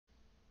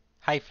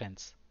Hi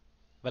friends,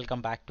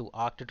 welcome back to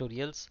Arc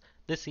Tutorials.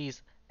 This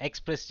is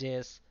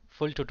Expressjs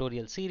full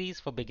tutorial series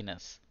for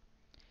beginners.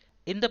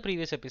 In the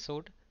previous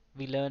episode,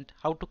 we learned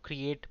how to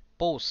create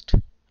post,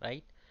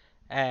 right?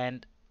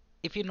 And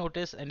if you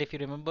notice and if you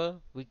remember,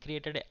 we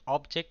created an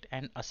object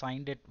and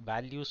assigned it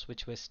values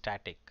which were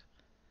static.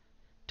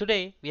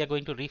 Today, we are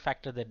going to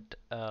refactor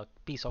that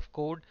piece of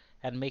code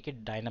and make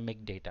it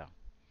dynamic data.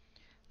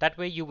 That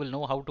way you will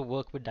know how to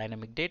work with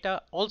dynamic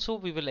data. Also,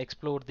 we will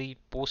explore the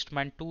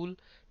Postman tool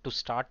to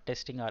start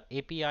testing our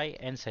API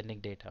and sending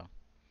data.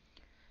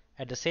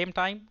 At the same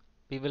time,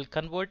 we will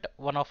convert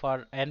one of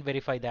our and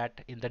verify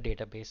that in the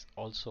database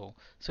also.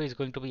 So it's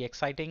going to be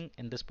exciting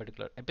in this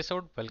particular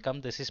episode.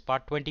 Welcome. This is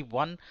part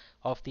 21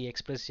 of the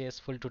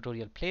Expressjs full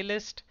tutorial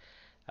playlist.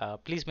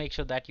 Please make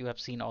sure that you have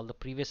seen all the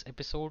previous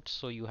episodes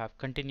so you have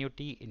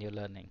continuity in your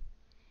learning.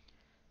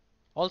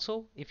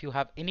 Also, if you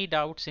have any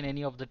doubts in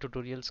any of the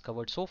tutorials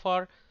covered so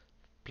far,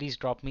 please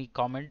drop me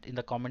comment in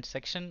the comment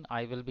section.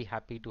 I will be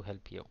happy to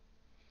help you.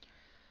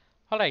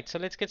 Alright, so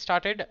let's get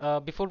started.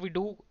 Before we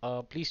do,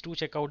 please do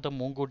check out the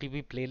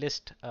MongoDB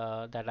playlist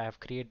that I have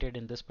created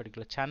in this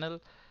particular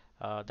channel.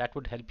 That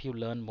would help you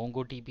learn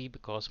MongoDB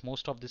because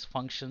most of these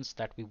functions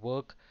that we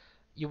work,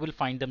 you will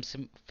find them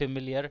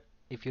familiar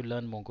if you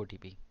learn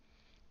MongoDB.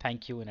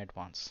 Thank you in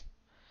advance.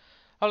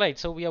 Alright,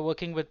 so we are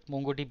working with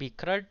MongoDB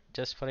CRUD.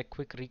 Just for a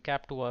quick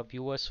recap to our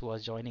viewers who are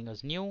joining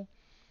us new.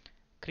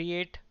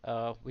 Create,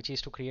 which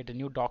is to create a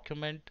new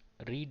document.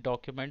 Read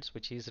documents,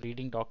 which is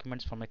reading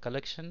documents from a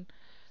collection.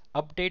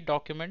 Update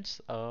documents,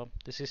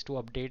 this is to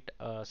update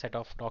a set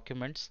of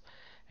documents.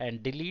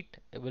 And delete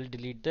will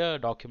delete the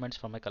documents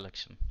from a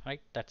collection,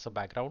 right? That's the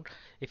background.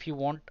 If you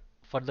want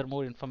further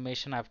more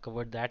information, I've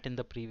covered that in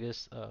the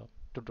previous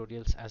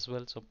tutorials as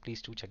well, so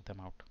please do check them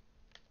out.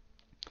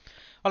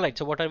 Alright,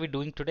 so what are we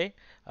doing today?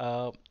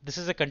 This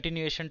is a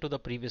continuation to the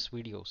previous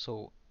video,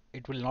 so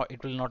it will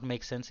not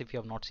make sense if you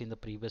have not seen the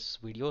previous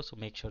video, so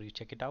make sure you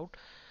check it out.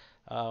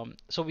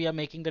 So we are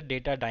making the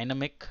data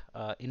dynamic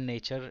in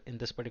nature in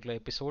this particular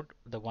episode,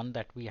 the one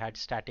that we had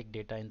static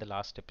data in the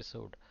last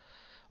episode.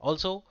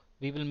 Also,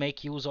 we will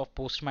make use of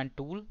Postman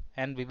tool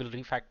and we will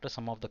refactor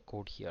some of the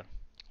code here.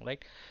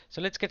 Right.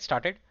 So let's get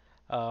started.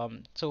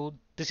 So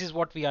this is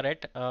what we are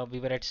at.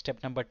 We were at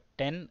step number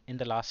 10 in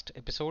the last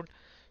episode.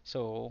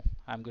 So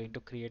I'm going to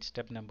create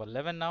step number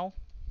 11 now.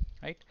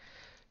 Right.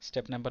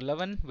 Step number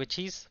 11, which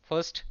is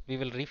first we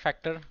will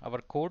refactor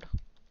our code.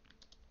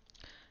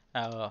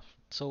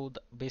 So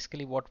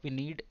basically what we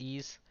need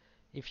is,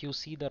 if you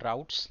see the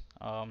routes,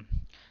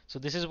 so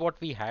this is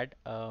what we had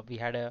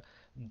a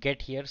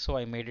get here, so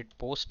I made it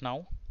post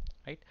now,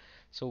 right?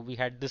 So we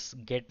had this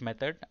get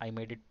method, I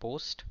made it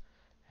post,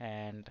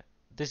 and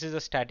this is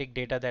a static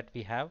data that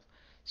we have.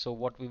 So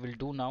what we will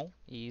do now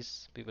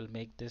is we will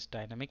make this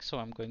dynamic. So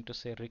I'm going to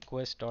say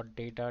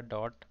request.data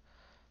dot,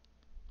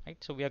 right?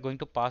 So we are going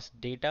to pass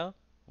data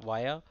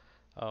via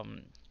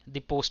the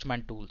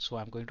Postman tool. So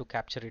I'm going to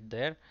capture it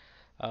there.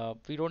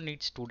 We don't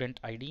need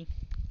student ID,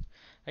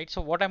 right?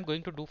 So what I'm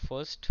going to do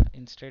first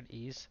instead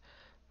is,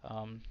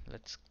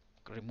 let's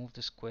remove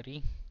this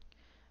query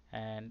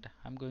and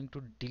I'm going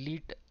to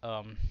delete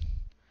all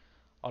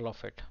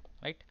of it,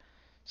 right?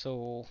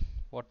 So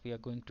what we are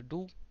going to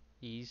do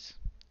is,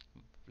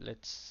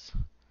 let's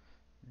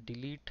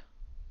delete,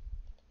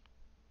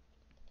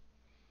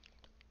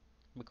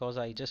 because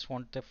I just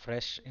want the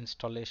fresh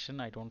installation.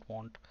 I don't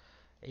want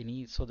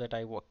any, so that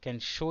I can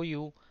show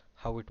you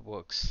how it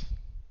works.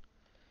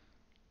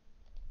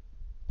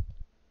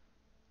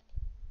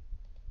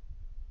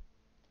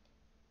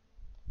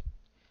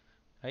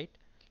 Right,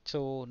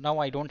 so now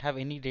I don't have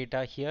any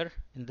data here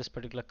in this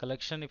particular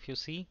collection, if you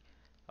see.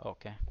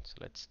 Okay, so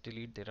let's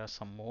delete. There are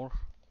some more.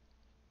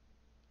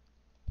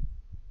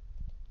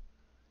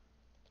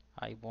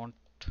 I want,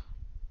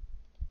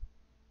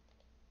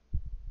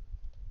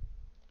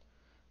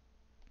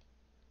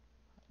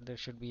 there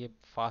should be a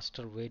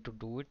faster way to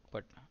do it,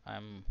 but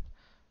I'm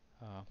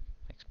uh,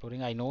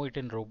 exploring. I know it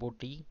in robot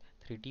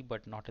 3T,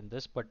 but not in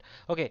this. But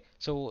okay,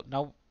 so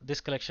now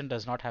this collection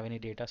does not have any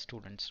data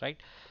students, right?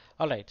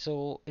 All right,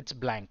 so it's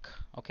blank.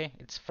 Okay,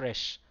 it's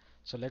fresh.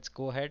 So let's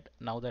go ahead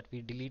now that we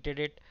deleted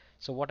it.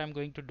 So what I'm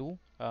going to do,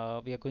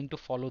 we are going to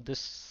follow this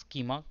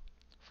schema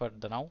for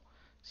the now.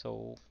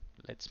 So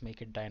let's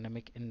make it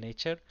dynamic in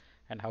nature.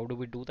 And how do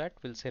we do that?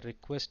 We'll say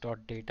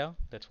request.data.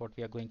 That's what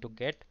we are going to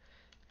get,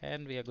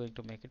 and we are going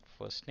to make it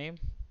first name.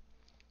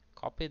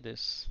 Copy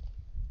this,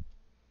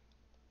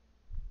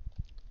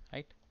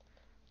 right?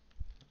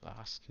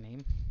 Last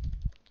name,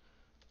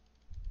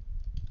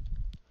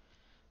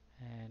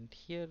 and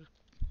here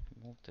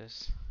move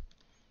this,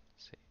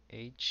 say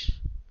age.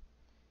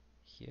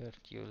 Here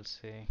you will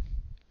say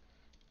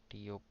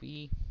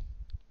DOP,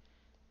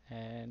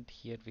 and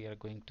here we are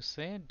going to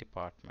say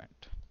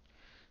department.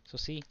 So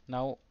see,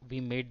 now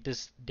we made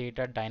this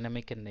data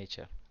dynamic in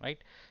nature, right?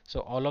 So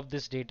all of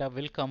this data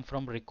will come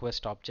from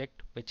request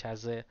object, which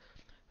has a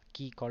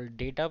key called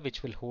data,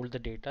 which will hold the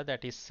data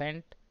that is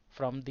sent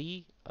from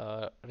the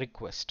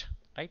request,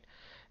 right?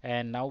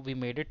 And now we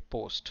made it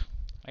post,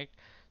 right?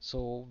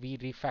 So we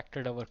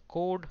refactored our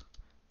code,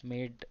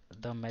 made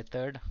the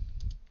method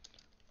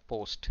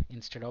post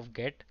instead of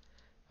get.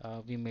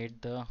 We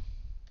made the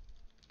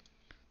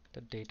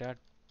data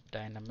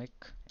dynamic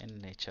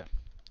in nature,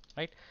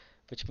 right?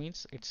 Which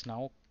means it's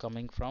now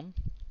coming from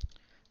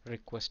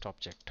request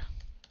object.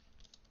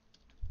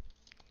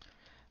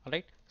 All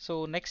right.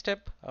 So next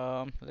step,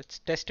 let's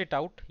test it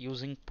out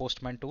using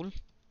Postman tool,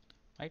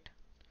 right?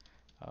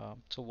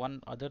 So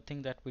one other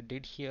thing that we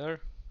did here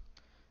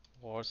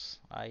was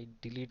I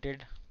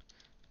deleted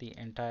the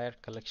entire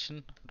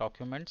collection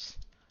documents,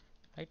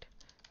 right?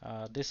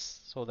 This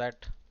so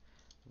that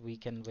we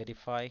can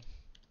verify.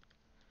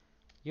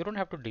 You don't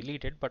have to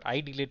delete it, but I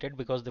deleted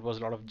because there was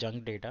a lot of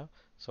junk data.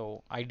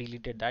 So I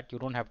deleted that. You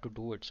don't have to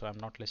do it. So I'm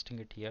not listing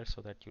it here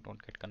so that you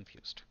don't get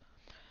confused.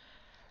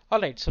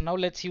 Alright, so now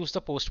let's use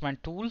the Postman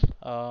tool.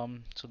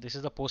 So this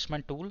is the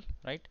Postman tool,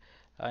 right?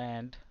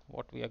 And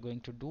what we are going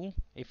to do,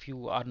 if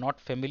you are not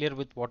familiar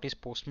with what is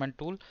Postman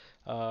tool,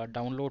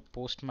 download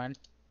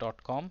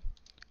postman.com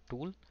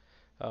tool,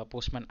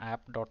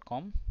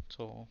 postmanapp.com.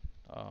 So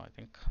I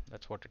think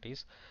that's what it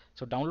is.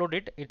 So download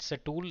it. It's a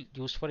tool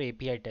used for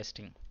API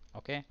testing.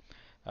 Okay,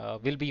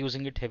 we'll be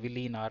using it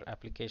heavily in our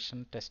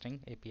application testing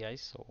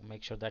APIs. So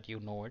make sure that you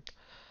know it.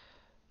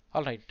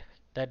 All right,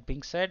 that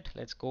being said,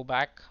 let's go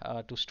back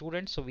to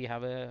students. So we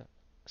have a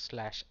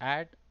slash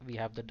add, we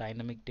have the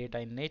dynamic data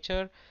in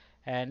nature,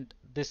 and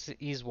this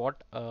is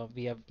what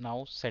we have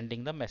now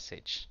sending the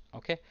message.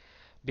 Okay,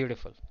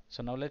 beautiful.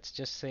 So now let's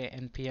just say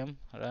npm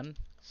run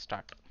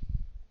start.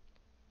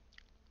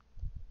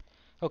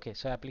 Okay,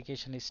 so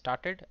application is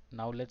started.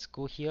 Now let's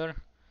go here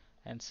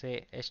and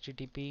say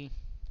http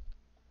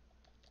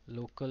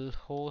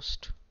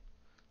localhost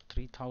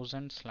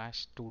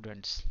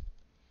 3000/students,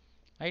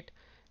 right?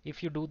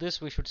 If you do this,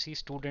 we should see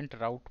student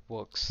route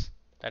works.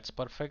 That's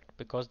perfect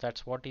because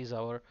that's what is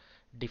our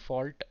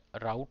default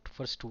route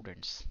for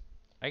students,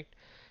 right?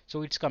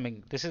 So it's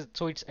coming. This is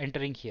so it's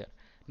entering here.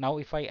 Now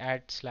if I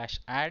add slash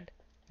add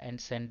and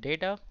send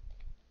data,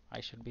 I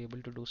should be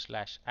able to do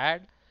slash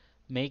add,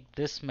 make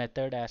this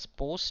method as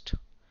post,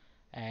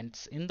 and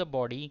in the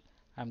body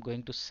I'm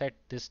going to set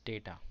this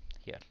data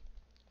here,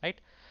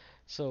 right?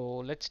 So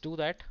let's do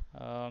that.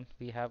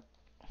 We have,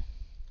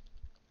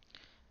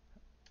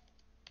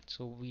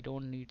 so we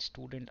don't need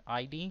student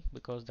ID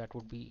because that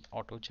would be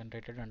auto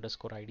generated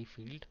underscore ID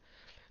field.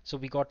 So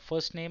we got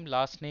first name,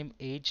 last name,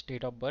 age,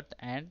 date of birth,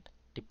 and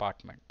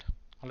department.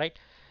 All right,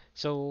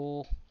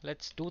 so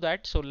let's do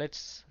that. So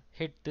let's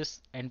hit this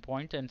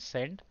endpoint and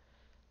send.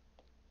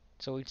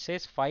 So it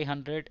says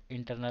 500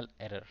 internal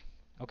error.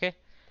 Okay,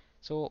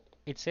 so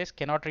it says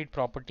cannot read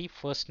property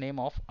first name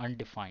of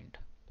undefined.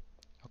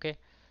 Okay,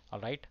 all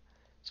right,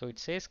 so it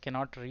says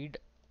cannot read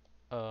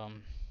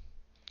um,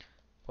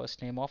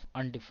 first name of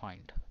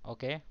undefined.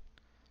 Okay,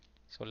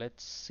 so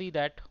let's see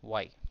that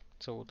why.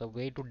 So the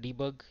way to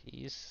debug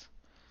is,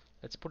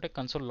 let's put a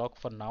console log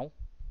for now,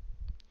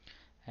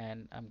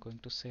 and I'm going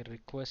to say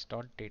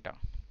request.data,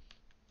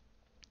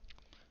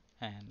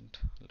 and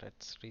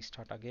let's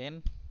restart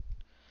again.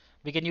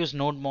 We can use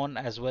nodemon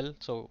as well,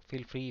 so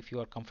feel free if you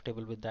are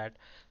comfortable with that.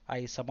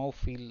 I somehow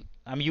feel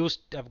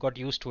I've got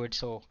used to it,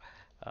 so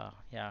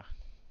yeah.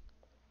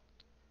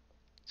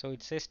 So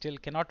it says still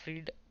cannot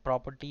read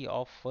property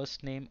of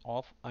first name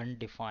of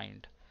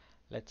undefined.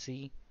 Let's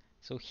see.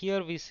 So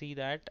here we see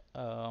that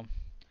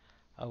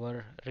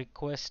our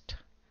request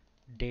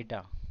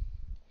data,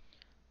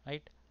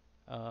 right?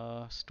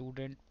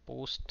 Student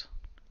post,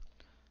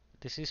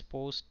 this is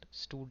post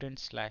student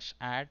slash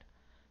add.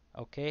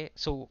 Okay,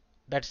 so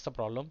that's the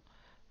problem.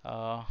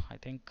 I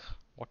think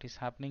what is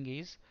happening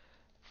is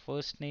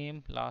first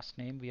name, last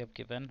name we have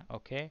given,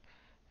 okay,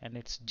 and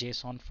it's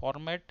JSON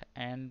format,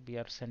 and we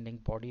are sending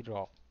body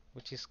raw,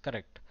 which is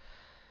correct.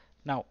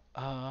 Now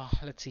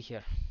let's see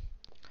here.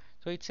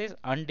 So it says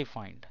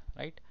undefined,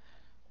 right?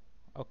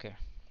 Okay,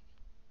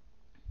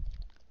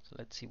 so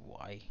let's see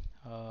why.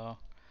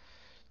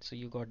 So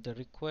you got the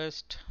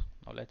request.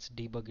 Now let's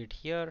debug it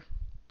here,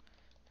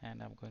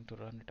 and I'm going to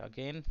run it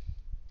again.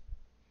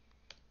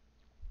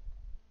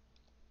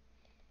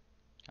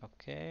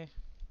 Okay,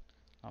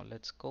 now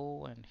let's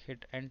go and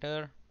hit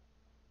enter.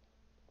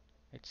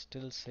 It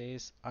still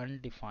says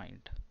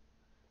undefined.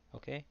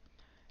 Okay,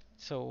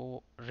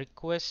 so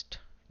request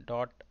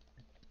dot,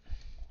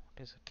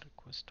 what is it,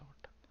 request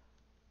dot,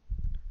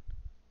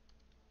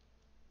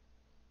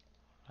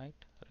 right,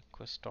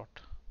 request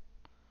dot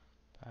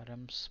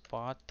params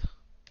path.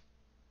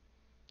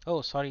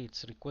 Oh sorry,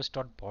 it's request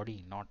dot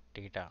body, not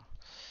data,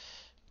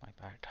 my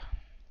bad.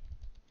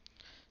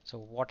 So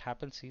what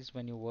happens is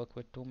when you work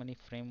with too many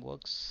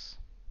frameworks,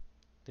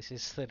 this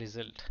is the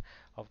result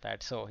of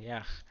that. So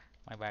yeah,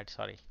 my bad,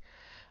 sorry.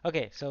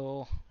 Okay,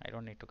 so I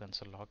don't need to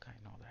console log, I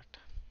know that.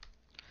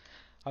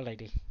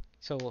 Alrighty,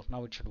 so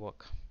now it should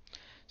work.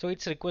 So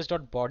it's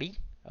request.body,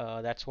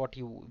 that's what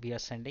we are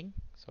sending.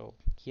 So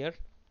here,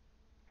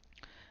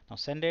 now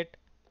send it,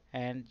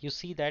 and you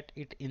see that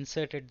it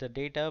inserted the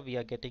data. We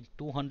are getting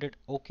 200.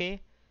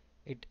 Okay,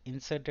 it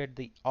inserted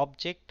the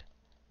object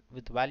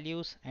with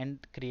values and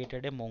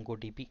created a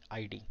MongoDB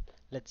ID.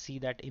 Let's see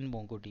that in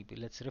MongoDB.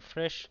 Let's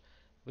refresh.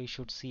 We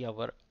should see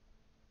our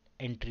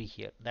entry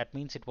here. That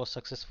means it was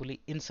successfully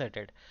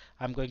inserted.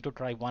 I'm going to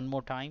try one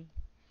more time,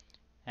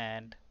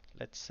 and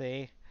let's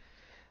say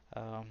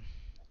um,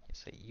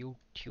 say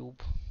YouTube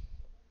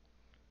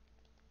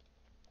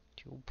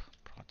tube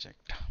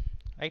project,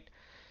 right?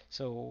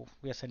 So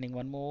we are sending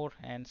one more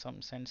and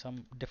send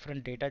some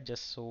different data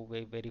just so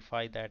we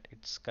verify that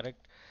it's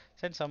correct.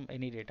 Send some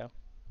any data,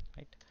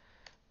 right?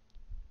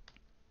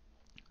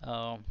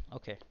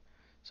 Okay,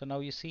 so now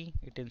you see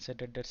it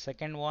inserted the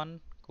second one.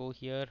 Go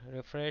here,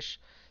 refresh.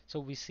 So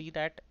we see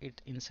that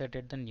it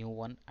inserted the new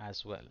one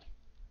as well,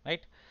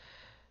 right?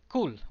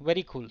 Cool,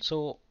 very cool.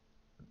 So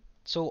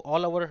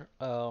all our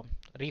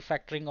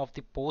refactoring of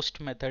the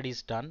post method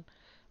is done.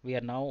 We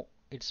are now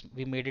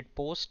we made it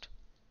post.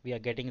 We are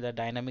getting the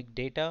dynamic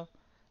data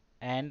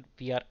and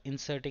we are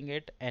inserting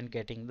it and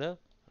getting the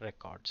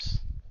records,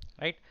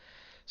 right?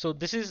 So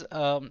this is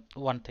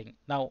one thing.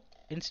 Now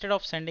instead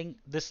of sending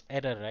this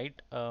error, right?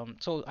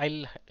 So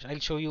I'll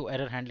show you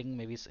error handling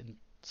maybe in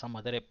some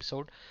other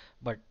episode,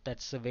 but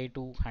that's a way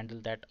to handle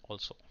that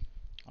also.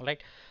 All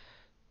right.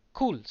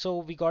 Cool. So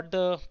we got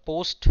the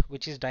post,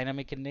 which is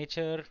dynamic in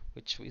nature,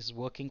 which is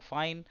working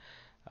fine.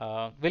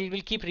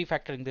 We'll keep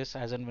refactoring this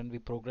as and when we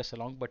progress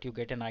along, but you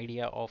get an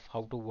idea of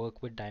how to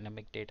work with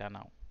dynamic data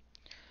now.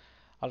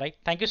 All right.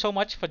 Thank you so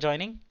much for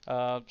joining.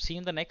 See you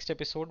in the next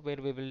episode where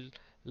we will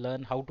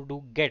learn how to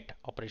do get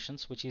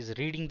operations, which is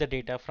reading the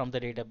data from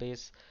the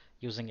database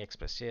using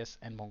Expressjs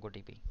and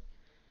MongoDB.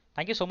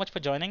 Thank you so much for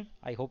joining.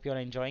 I hope you are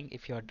enjoying.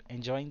 If you are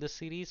enjoying this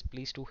series,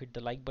 please do hit the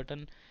like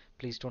button.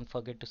 Please don't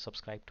forget to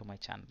subscribe to my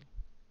channel.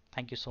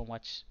 Thank you so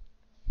much.